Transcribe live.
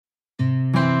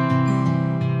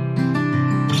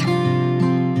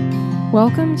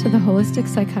Welcome to the Holistic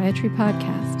Psychiatry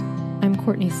Podcast. I'm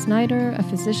Courtney Snyder, a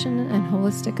physician and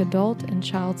holistic adult and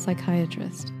child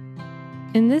psychiatrist.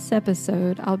 In this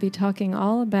episode, I'll be talking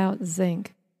all about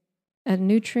zinc, a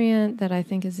nutrient that I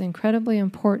think is incredibly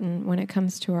important when it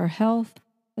comes to our health,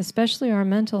 especially our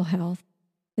mental health.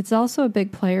 It's also a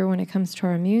big player when it comes to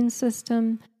our immune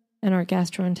system and our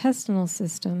gastrointestinal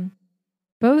system.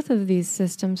 Both of these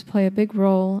systems play a big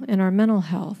role in our mental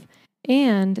health,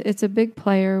 and it's a big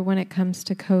player when it comes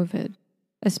to COVID,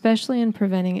 especially in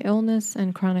preventing illness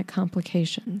and chronic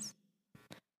complications.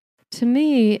 To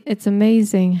me, it's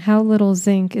amazing how little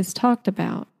zinc is talked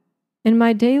about. In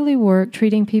my daily work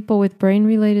treating people with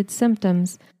brain-related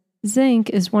symptoms,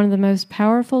 zinc is one of the most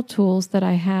powerful tools that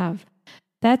I have.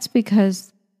 That's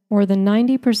because more than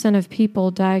 90% of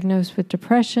people diagnosed with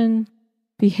depression,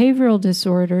 behavioral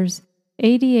disorders,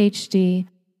 ADHD,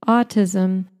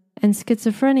 autism, and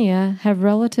schizophrenia have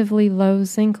relatively low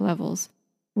zinc levels,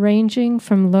 ranging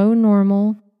from low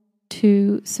normal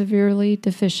to severely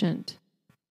deficient.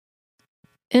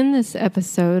 In this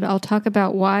episode, I'll talk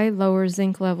about why lower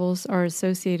zinc levels are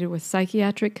associated with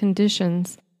psychiatric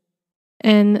conditions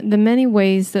and the many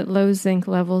ways that low zinc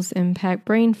levels impact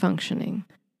brain functioning.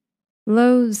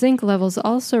 Low zinc levels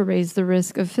also raise the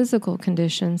risk of physical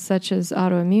conditions such as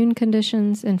autoimmune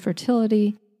conditions,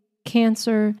 infertility,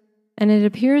 cancer, and it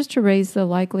appears to raise the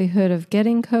likelihood of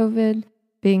getting COVID,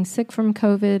 being sick from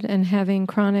COVID, and having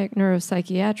chronic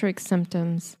neuropsychiatric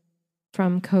symptoms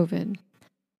from COVID.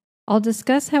 I'll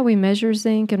discuss how we measure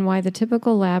zinc and why the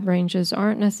typical lab ranges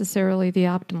aren't necessarily the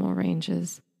optimal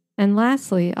ranges. And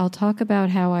lastly, I'll talk about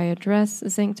how I address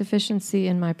zinc deficiency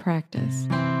in my practice.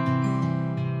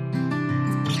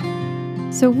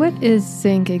 So what is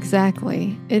zinc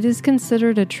exactly? It is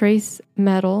considered a trace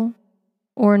metal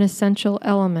or an essential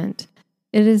element.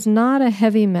 It is not a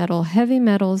heavy metal. Heavy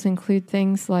metals include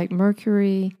things like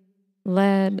mercury,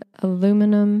 lead,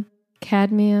 aluminum,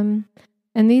 cadmium,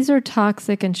 and these are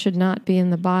toxic and should not be in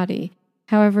the body.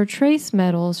 However, trace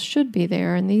metals should be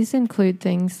there, and these include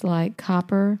things like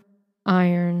copper,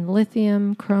 iron,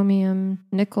 lithium, chromium,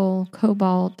 nickel,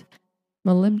 cobalt,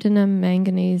 molybdenum,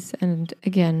 manganese, and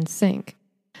again, zinc.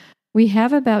 We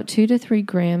have about 2 to 3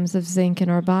 grams of zinc in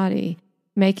our body,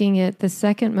 making it the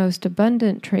second most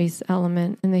abundant trace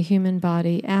element in the human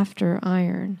body after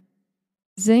iron.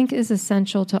 Zinc is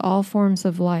essential to all forms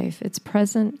of life. It's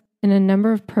present in a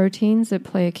number of proteins that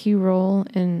play a key role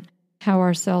in how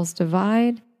our cells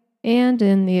divide and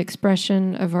in the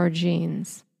expression of our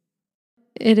genes.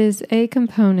 It is a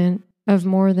component of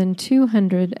more than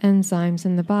 200 enzymes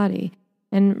in the body.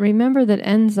 And remember that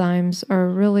enzymes are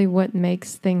really what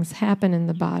makes things happen in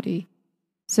the body.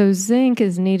 So zinc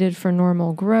is needed for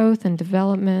normal growth and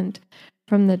development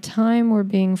from the time we're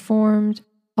being formed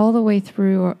all the way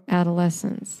through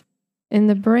adolescence. In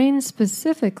the brain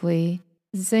specifically,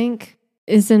 zinc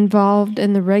is involved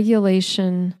in the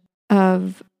regulation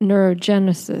of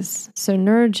neurogenesis. So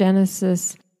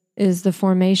neurogenesis is the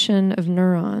formation of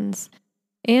neurons,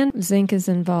 and zinc is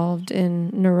involved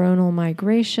in neuronal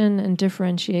migration and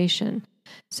differentiation.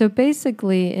 So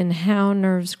basically in how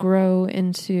nerves grow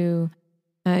into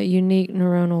unique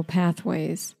neuronal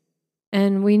pathways.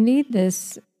 And we need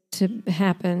this to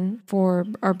happen for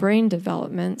our brain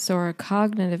development, so our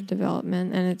cognitive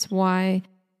development, and it's why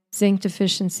zinc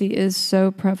deficiency is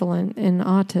so prevalent in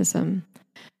autism.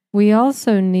 We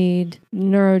also need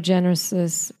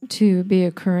neurogenesis to be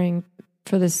occurring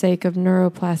for the sake of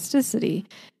neuroplasticity,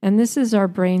 and this is our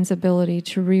brain's ability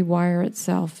to rewire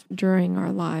itself during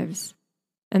our lives.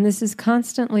 And this is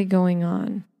constantly going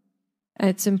on.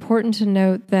 It's important to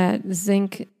note that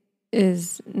zinc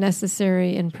is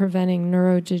necessary in preventing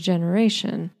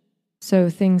neurodegeneration, so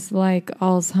things like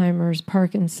Alzheimer's,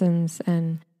 Parkinson's,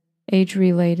 and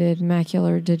age-related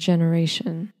macular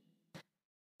degeneration.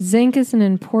 Zinc is an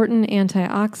important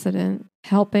antioxidant,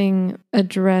 helping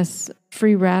address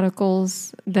free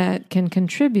radicals that can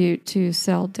contribute to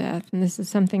cell death. And this is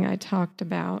something I talked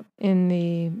about in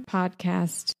the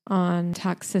podcast on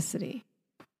toxicity.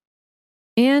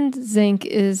 And zinc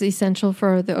is essential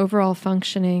for the overall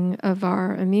functioning of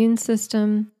our immune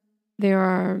system. There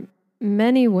are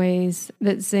many ways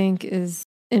that zinc is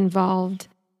involved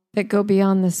that go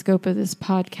beyond the scope of this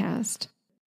podcast.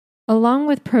 Along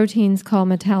with proteins called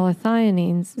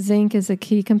metallothioneins, zinc is a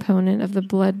key component of the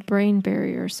blood-brain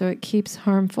barrier, so it keeps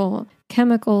harmful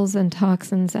chemicals and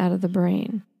toxins out of the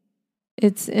brain.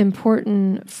 It's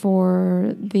important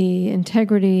for the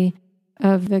integrity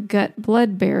of the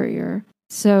gut-blood barrier,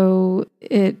 so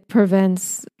it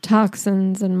prevents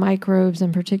toxins and microbes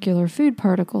and particular food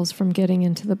particles from getting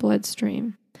into the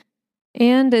bloodstream.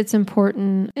 And it's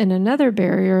important in another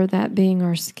barrier, that being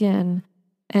our skin,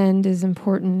 and is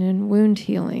important in wound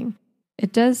healing.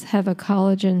 It does have a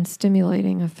collagen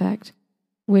stimulating effect,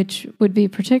 which would be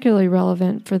particularly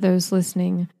relevant for those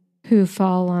listening who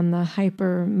fall on the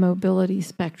hypermobility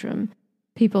spectrum,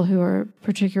 people who are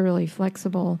particularly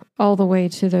flexible, all the way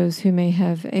to those who may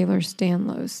have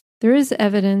Ehlers-Danlos. There is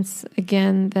evidence,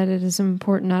 again, that it is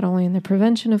important not only in the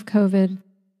prevention of COVID,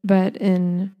 but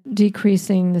in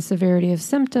decreasing the severity of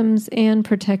symptoms and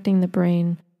protecting the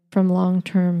brain from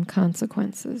long-term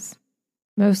consequences,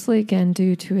 mostly again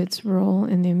due to its role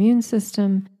in the immune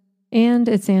system and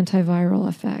its antiviral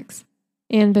effects.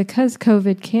 And because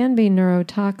COVID can be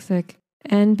neurotoxic,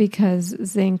 and because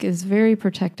zinc is very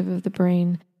protective of the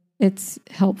brain, it's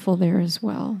helpful there as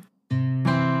well.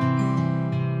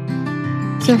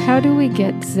 So how do we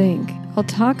get zinc? I'll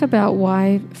talk about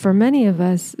why, for many of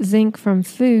us, zinc from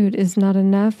food is not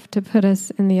enough to put us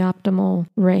in the optimal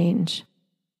range,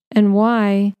 and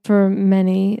why, for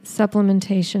many,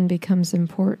 supplementation becomes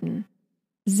important.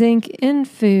 Zinc in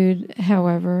food,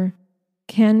 however,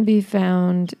 can be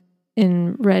found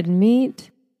in red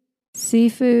meat,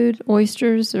 seafood,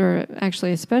 oysters are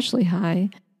actually especially high,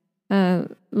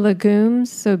 legumes,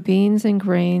 so beans and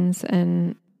grains,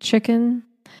 and chicken.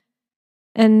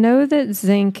 And know that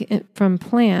zinc from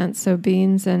plants, so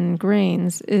beans and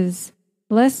grains, is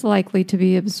less likely to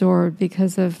be absorbed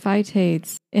because of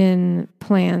phytates in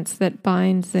plants that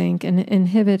bind zinc and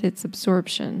inhibit its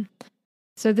absorption.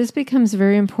 So this becomes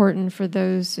very important for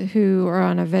those who are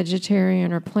on a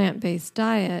vegetarian or plant-based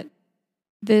diet.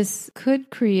 This could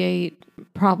create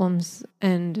problems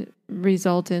and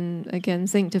result in, again,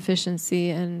 zinc deficiency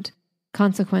and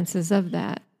consequences of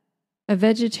that. A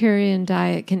vegetarian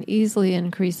diet can easily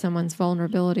increase someone's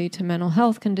vulnerability to mental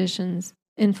health conditions,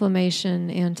 inflammation,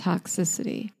 and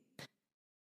toxicity.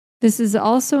 This is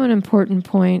also an important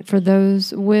point for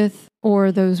those with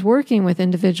or those working with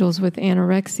individuals with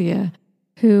anorexia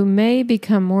who may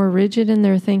become more rigid in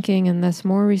their thinking and thus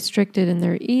more restricted in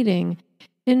their eating,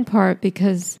 in part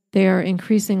because they are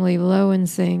increasingly low in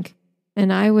zinc,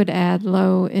 and I would add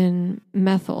low in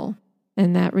methyl,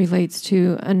 and that relates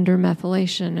to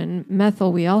undermethylation, and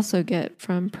methyl we also get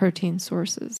from protein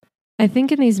sources. I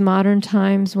think in these modern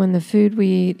times when the food we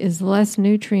eat is less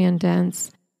nutrient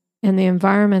dense and the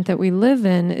environment that we live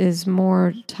in is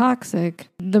more toxic,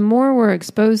 the more we're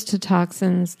exposed to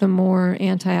toxins, the more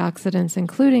antioxidants,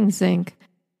 including zinc,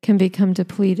 can become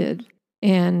depleted.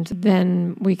 And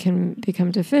then we can become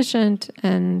deficient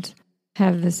and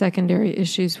have the secondary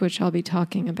issues, which I'll be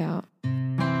talking about.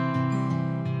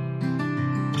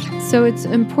 So it's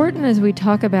important as we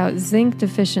talk about zinc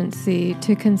deficiency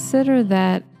to consider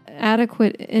that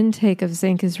adequate intake of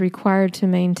zinc is required to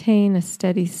maintain a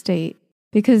steady state,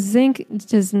 because zinc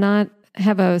does not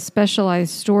have a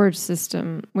specialized storage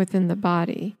system within the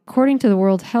body. According to the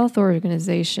World Health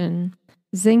Organization,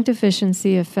 zinc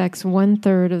deficiency affects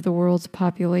 1/3 of the world's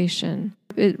population.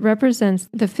 It represents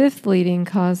the 5th leading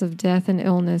cause of death and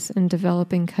illness in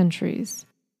developing countries.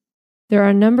 There are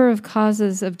a number of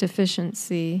causes of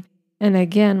deficiency, and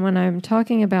again, when I'm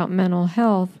talking about mental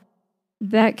health,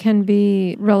 that can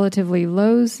be relatively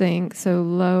low zinc, so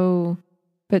low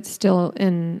but still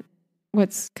in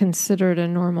what's considered a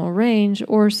normal range,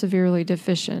 or severely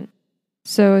deficient.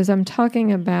 So as I'm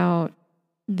talking about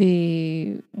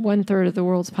the 1/3 of the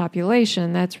world's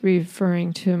population, that's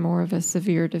referring to more of a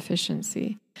severe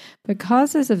deficiency. But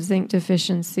causes of zinc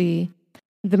deficiency,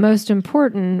 the most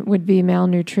important would be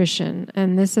malnutrition,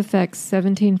 and this affects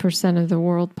 17% of the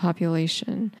world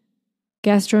population.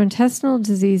 Gastrointestinal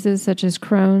diseases such as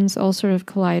Crohn's, ulcerative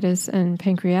colitis, and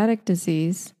pancreatic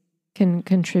disease can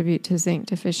contribute to zinc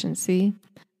deficiency.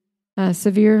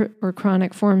 Severe or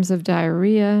chronic forms of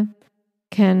diarrhea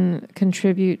can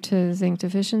contribute to zinc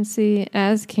deficiency,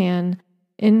 as can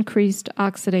increased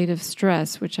oxidative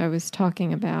stress, which I was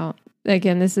talking about.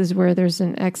 Again, this is where there's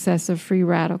an excess of free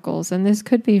radicals, and this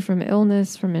could be from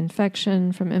illness, from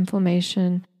infection, from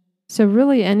inflammation. So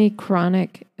really any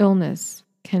chronic illness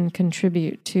can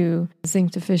contribute to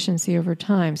zinc deficiency over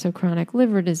time. So chronic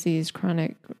liver disease,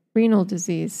 chronic renal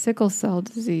disease, sickle cell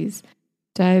disease,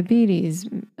 diabetes,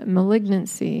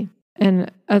 malignancy,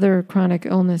 and other chronic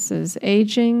illnesses.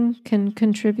 Aging can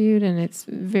contribute, and it's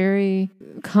very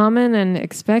common and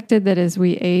expected that as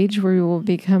we age, we will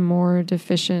become more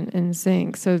deficient in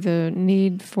zinc. So the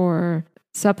need for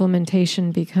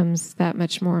supplementation becomes that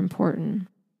much more important.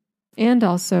 And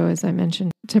also, as I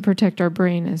mentioned, to protect our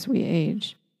brain as we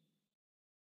age.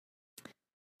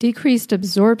 Decreased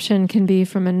absorption can be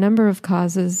from a number of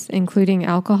causes, including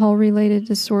alcohol-related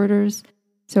disorders.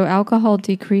 So alcohol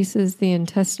decreases the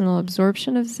intestinal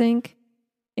absorption of zinc,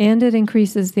 and it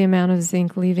increases the amount of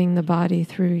zinc leaving the body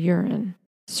through urine.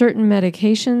 Certain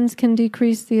medications can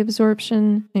decrease the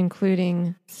absorption,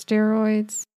 including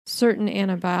steroids, certain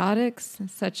antibiotics,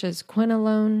 such as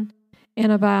quinolone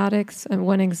antibiotics, and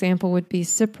one example would be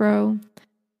Cipro,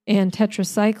 and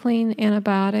tetracycline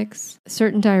antibiotics.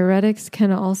 Certain diuretics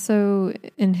can also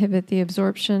inhibit the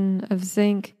absorption of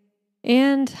zinc,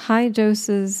 and high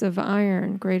doses of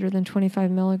iron, greater than 25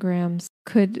 milligrams,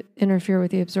 could interfere with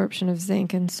the absorption of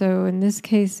zinc. And so in this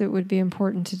case, it would be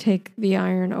important to take the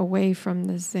iron away from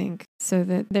the zinc so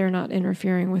that they're not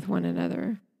interfering with one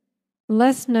another.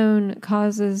 Less known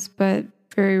causes, but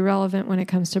very relevant when it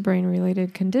comes to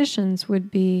brain-related conditions, would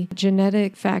be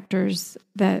genetic factors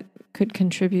that could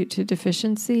contribute to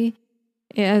deficiency,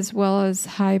 as well as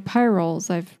high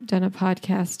pyrols. I've done a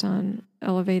podcast on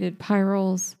elevated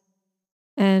pyrols.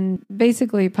 And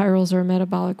basically, pyrols are a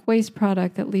metabolic waste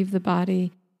product that leave the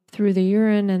body through the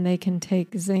urine, and they can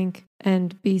take zinc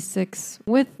and B6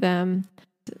 with them.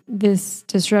 This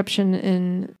disruption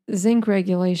in zinc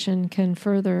regulation can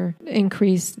further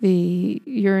increase the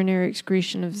urinary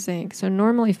excretion of zinc. So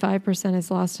normally 5%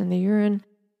 is lost in the urine,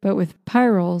 but with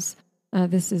pyrols,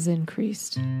 this is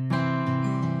increased.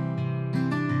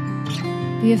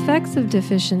 The effects of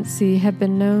deficiency have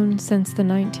been known since the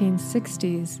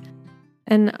 1960s.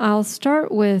 And I'll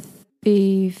start with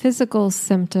the physical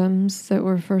symptoms that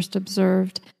were first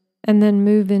observed, and then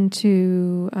move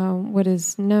into what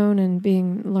is known and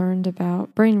being learned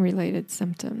about brain-related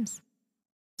symptoms.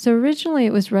 So originally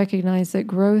it was recognized that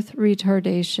growth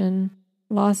retardation,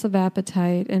 loss of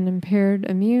appetite, and impaired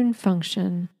immune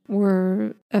function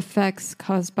were effects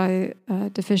caused by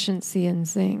deficiency in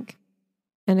zinc.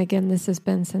 And again, this has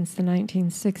been since the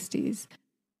 1960s.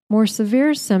 More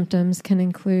severe symptoms can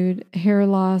include hair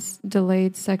loss,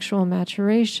 delayed sexual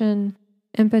maturation,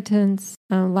 impotence,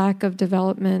 lack of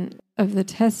development of the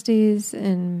testes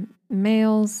in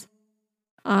males,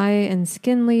 eye and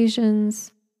skin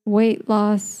lesions, weight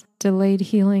loss, delayed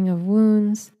healing of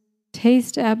wounds,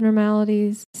 taste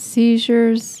abnormalities,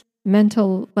 seizures,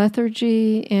 mental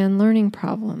lethargy, and learning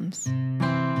problems.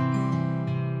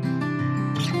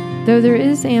 Though there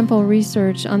is ample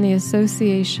research on the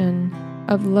association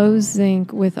of low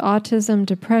zinc with autism,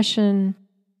 depression,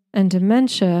 and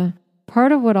dementia,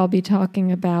 part of what I'll be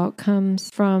talking about comes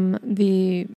from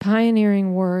the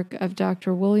pioneering work of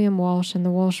Dr. William Walsh and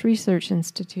the Walsh Research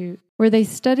Institute, where they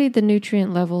studied the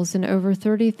nutrient levels in over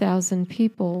 30,000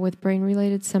 people with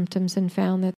brain-related symptoms and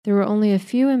found that there were only a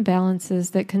few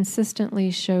imbalances that consistently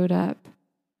showed up.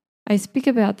 I speak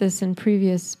about this in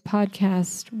previous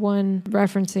podcasts, one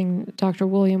referencing Dr.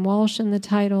 William Walsh in the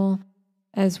title,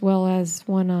 as well as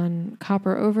one on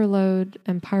copper overload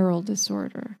and pyrrole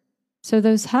disorder. So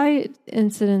those high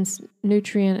incidence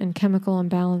nutrient and chemical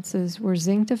imbalances were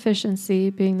zinc deficiency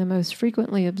being the most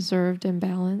frequently observed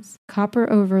imbalance, copper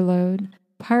overload,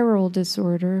 pyrrole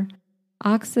disorder,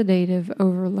 oxidative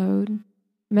overload,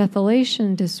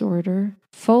 methylation disorder,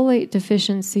 folate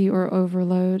deficiency or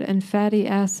overload, and fatty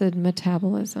acid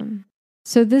metabolism.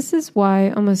 So this is why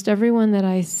almost everyone that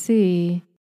I see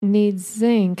needs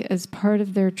zinc as part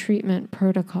of their treatment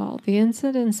protocol. The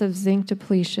incidence of zinc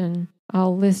depletion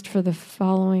I'll list for the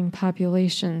following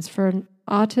populations. For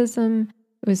autism,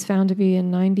 it was found to be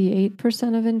in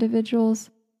 98% of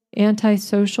individuals.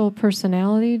 Antisocial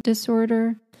personality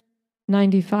disorder,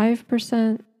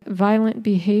 95%. Violent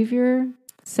behavior,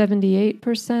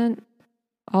 78%.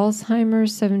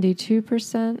 Alzheimer's,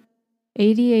 72%.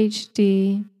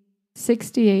 ADHD,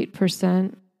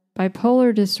 68%.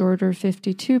 Bipolar disorder,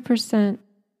 52%,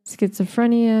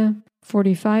 schizophrenia,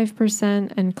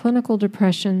 45%, and clinical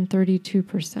depression,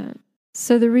 32%.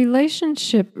 So the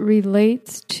relationship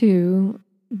relates to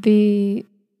the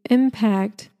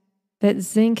impact that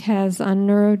zinc has on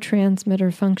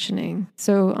neurotransmitter functioning,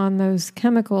 so on those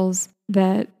chemicals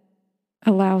that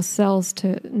allow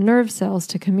nerve cells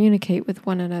to communicate with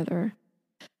one another.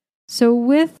 So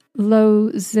with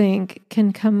low zinc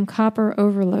can come copper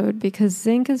overload because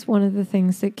zinc is one of the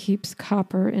things that keeps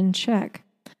copper in check.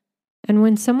 And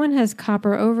when someone has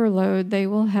copper overload, they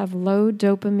will have low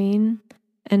dopamine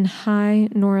and high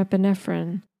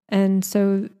norepinephrine. And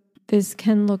so this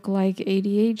can look like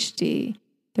ADHD.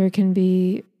 There can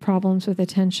be problems with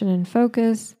attention and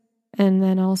focus, and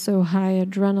then also high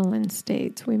adrenaline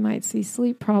states. We might see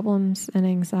sleep problems and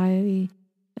anxiety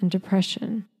and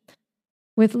depression.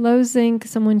 With low zinc,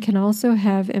 someone can also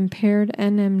have impaired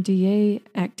NMDA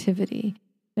activity.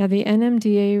 Now, the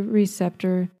NMDA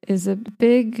receptor is a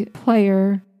big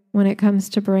player when it comes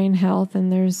to brain health,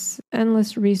 and there's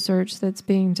endless research that's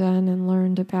being done and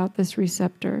learned about this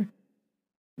receptor.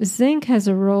 Zinc has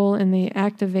a role in the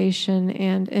activation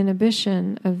and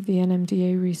inhibition of the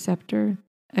NMDA receptor,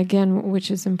 again,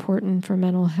 which is important for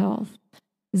mental health.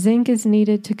 Zinc is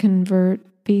needed to convert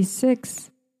B6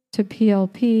 to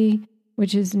PLP,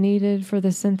 which is needed for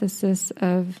the synthesis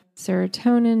of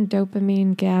serotonin,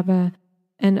 dopamine, GABA,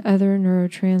 and other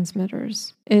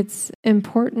neurotransmitters. It's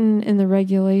important in the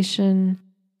regulation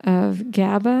of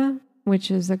GABA, which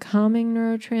is a calming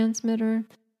neurotransmitter,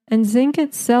 and zinc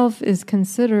itself is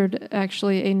considered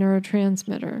actually a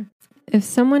neurotransmitter. If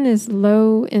someone is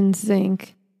low in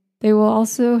zinc, they will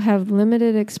also have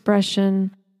limited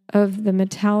expression of the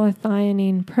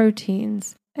metallothionein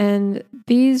proteins, and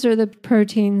these are the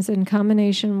proteins in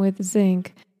combination with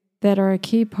zinc that are a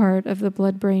key part of the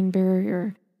blood-brain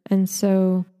barrier. And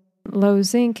so low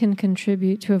zinc can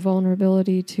contribute to a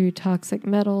vulnerability to toxic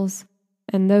metals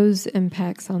and those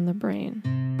impacts on the brain.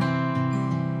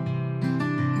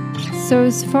 So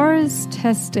as far as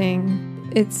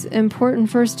testing, it's important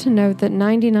first to note that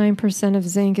 99% of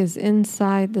zinc is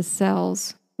inside the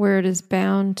cells, where it is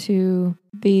bound to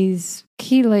these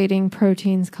chelating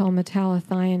proteins called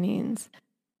metallothioneins.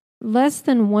 Less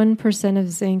than 1%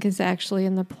 of zinc is actually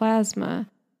in the plasma.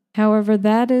 However,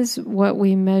 that is what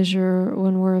we measure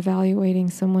when we're evaluating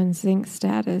someone's zinc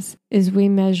status, is we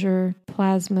measure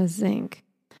plasma zinc.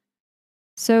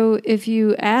 So if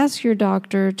you ask your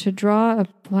doctor to draw a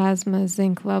plasma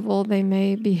zinc level, they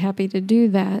may be happy to do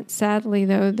that. Sadly,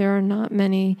 though, there are not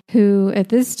many who at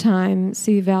this time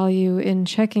see value in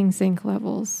checking zinc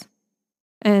levels.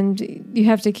 And you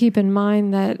have to keep in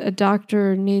mind that a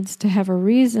doctor needs to have a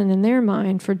reason in their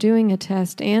mind for doing a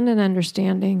test and an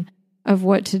understanding of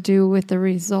what to do with the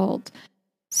result.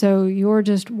 So you're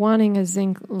just wanting a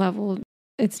zinc level.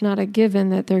 It's not a given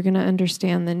that they're going to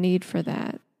understand the need for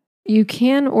that. You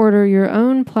can order your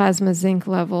own plasma zinc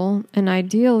level, and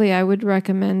ideally I would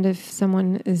recommend, if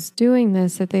someone is doing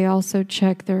this, that they also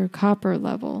check their copper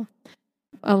level.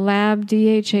 A lab,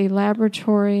 DHA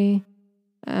laboratory,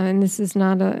 and this is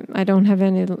not I don't have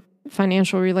any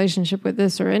financial relationship with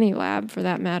this or any lab for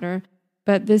that matter,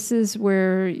 but this is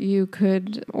where you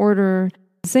could order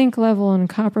zinc level and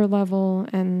copper level,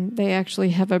 and they actually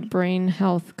have a brain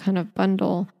health kind of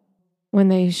bundle. When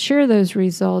they share those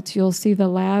results, you'll see the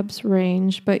lab's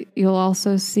range, but you'll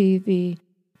also see the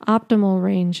optimal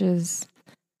ranges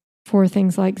for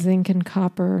things like zinc and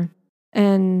copper.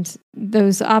 And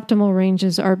those optimal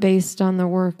ranges are based on the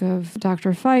work of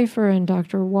Dr. Pfeiffer and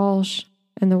Dr. Walsh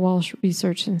and the Walsh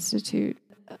Research Institute.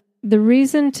 The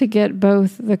reason to get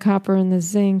both the copper and the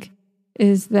zinc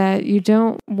is that you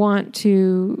don't want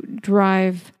to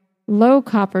drive low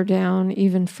copper down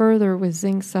even further with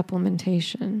zinc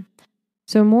supplementation.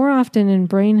 So more often in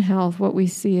brain health, what we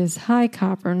see is high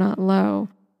copper, not low,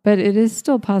 but it is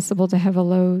still possible to have a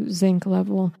low zinc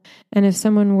level. And if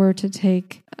someone were to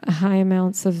take high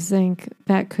amounts of zinc,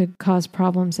 that could cause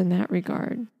problems in that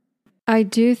regard. I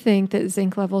do think that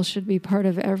zinc levels should be part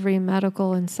of every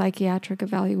medical and psychiatric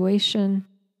evaluation,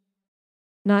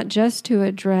 not just to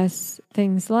address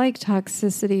things like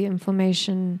toxicity,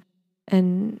 inflammation,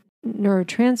 and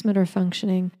neurotransmitter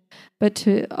functioning, but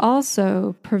to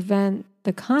also prevent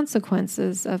the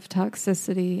consequences of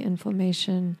toxicity,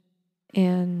 inflammation,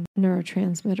 and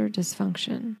neurotransmitter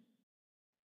dysfunction.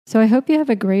 So I hope you have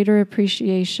a greater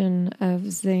appreciation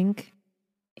of zinc.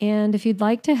 And if you'd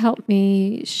like to help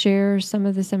me share some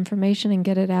of this information and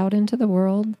get it out into the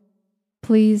world,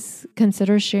 please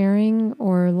consider sharing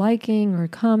or liking or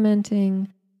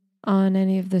commenting on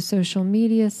any of the social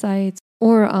media sites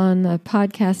or on the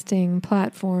podcasting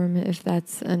platform if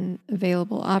that's an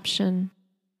available option.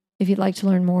 If you'd like to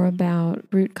learn more about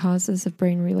root causes of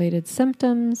brain-related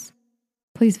symptoms,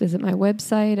 please visit my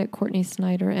website at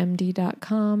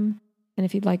CourtneySnyderMD.com. And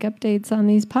if you'd like updates on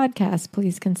these podcasts,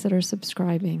 please consider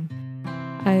subscribing.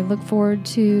 I look forward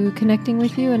to connecting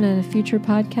with you in a future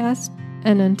podcast.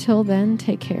 And until then,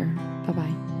 take care.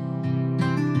 Bye-bye.